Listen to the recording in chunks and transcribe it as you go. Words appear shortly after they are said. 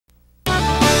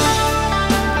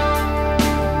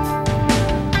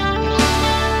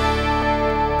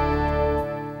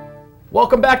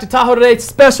Welcome back to Tahoe Today.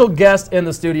 Special guest in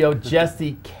the studio,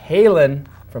 Jesse Kalin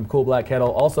from Cool Black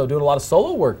Kettle. Also doing a lot of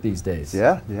solo work these days.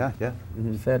 Yeah.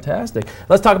 Mm-hmm. Fantastic.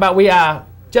 Let's talk about,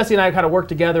 Jesse and I kind of worked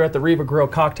together at the Riva Grill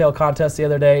cocktail contest the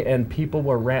other day, and people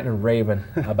were ranting and raving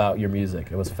about your music.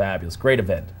 It was fabulous. Great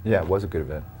event. Yeah, it was a good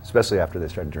event, especially after they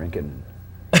started drinking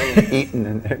and eating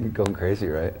and going crazy,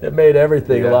 right? It made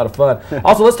everything a lot of fun.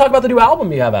 Also, let's talk about the new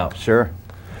album you have out. Sure.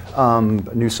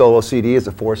 New solo CD is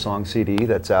a 4-song CD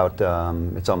that's out.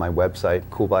 It's on my website,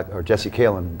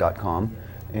 JesseKalin.com,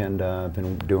 and I've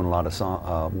been doing a lot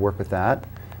of work with that,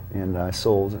 and I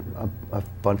sold a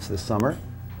bunch this summer.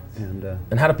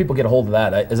 And how do people get a hold of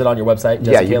that? Is it on your website?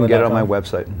 Yeah, you can get it on my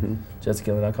website. Mm-hmm.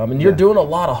 JesseKalin.com. And you're doing a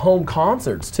lot of home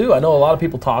concerts too. I know a lot of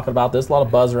people talking about this, a lot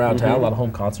of buzz around town, a lot of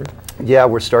home concerts. Yeah,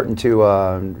 we're starting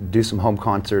to do some home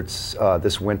concerts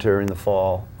this winter in the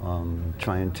fall.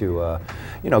 Trying to,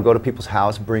 go to people's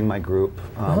house, bring my group,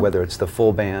 whether it's the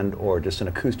full band or just an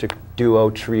acoustic duo,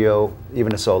 trio,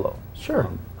 even a solo.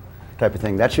 Sure. Type of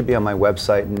thing. That should be on my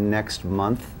website next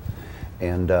month.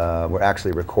 And we're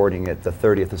actually recording it the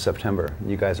 30th of September.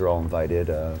 You guys are all invited,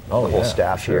 the whole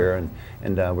staff here, and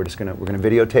we're gonna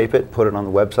videotape it, put it on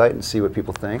the website, and see what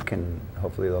people think, and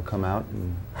hopefully they'll come out.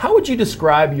 And how would you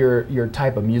describe your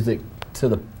type of music to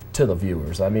the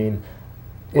viewers? I mean,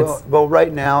 well,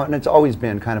 right now, and it's always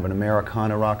been kind of an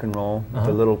Americana rock and roll, with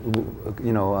a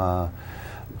little,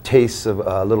 tastes of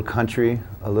a little country,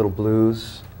 a little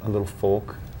blues, a little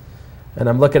folk. And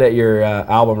I'm looking at your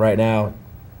album right now.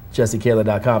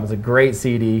 JesseKalin.com. It's a great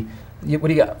CD. What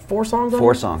do you got? 4 songs on it?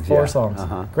 4 songs. Four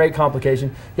songs. Great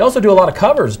complication. You also do a lot of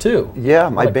covers too. Yeah,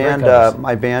 my band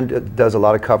does a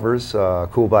lot of covers.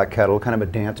 Cool Black Kettle, kind of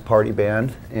a dance party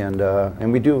band,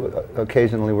 and we do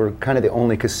occasionally. We're kind of the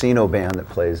only casino band that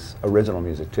plays original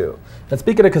music too. And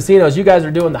speaking of casinos, you guys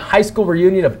are doing the high school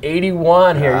reunion of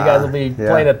 '81 here. You guys will be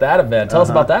playing at that event. Tell us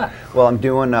about that. Well, I'm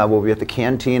doing. We'll be at the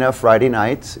Cantina Friday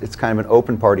nights. It's kind of an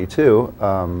open party too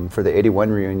for the '81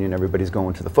 reunion. Everybody's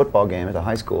going to the football game at the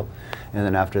high school. And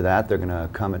then after that, they're going to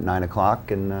come at 9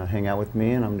 o'clock and hang out with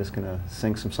me, and I'm just going to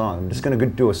sing some songs. I'm just going to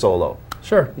do a solo.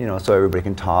 Sure. So everybody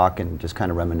can talk and just kind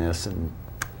of reminisce. And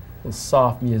it's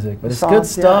soft music, but it's good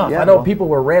stuff. I know people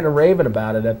were ranting and raving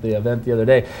about it at the event the other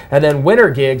day. And then winter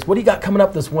gigs, what do you got coming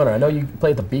up this winter? I know you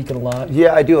play at the Beacon a lot.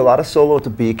 Yeah, I do a lot of solo at the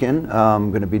Beacon.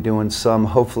 I'm going to be doing some,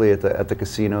 hopefully, at the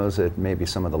casinos, at maybe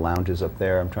some of the lounges up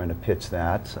there. I'm trying to pitch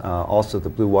that. Also, the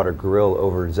Blue Water Grill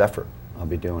over in Zephyr. I'll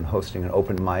be hosting an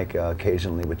open mic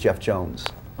occasionally with Jeff Jones,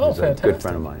 who's a good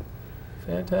friend of mine.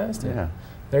 Fantastic. Yeah.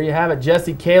 There you have it,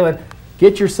 Jesse Kalin.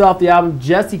 Get yourself the album.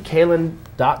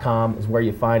 JesseKalin.com is where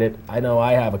you find it. I know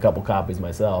I have a couple copies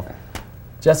myself.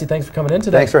 Jesse, thanks for coming in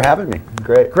today. Thanks for having me.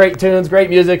 Great. Great tunes,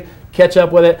 great music. Catch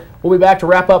up with it. We'll be back to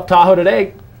wrap up Tahoe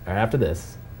Today after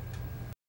this.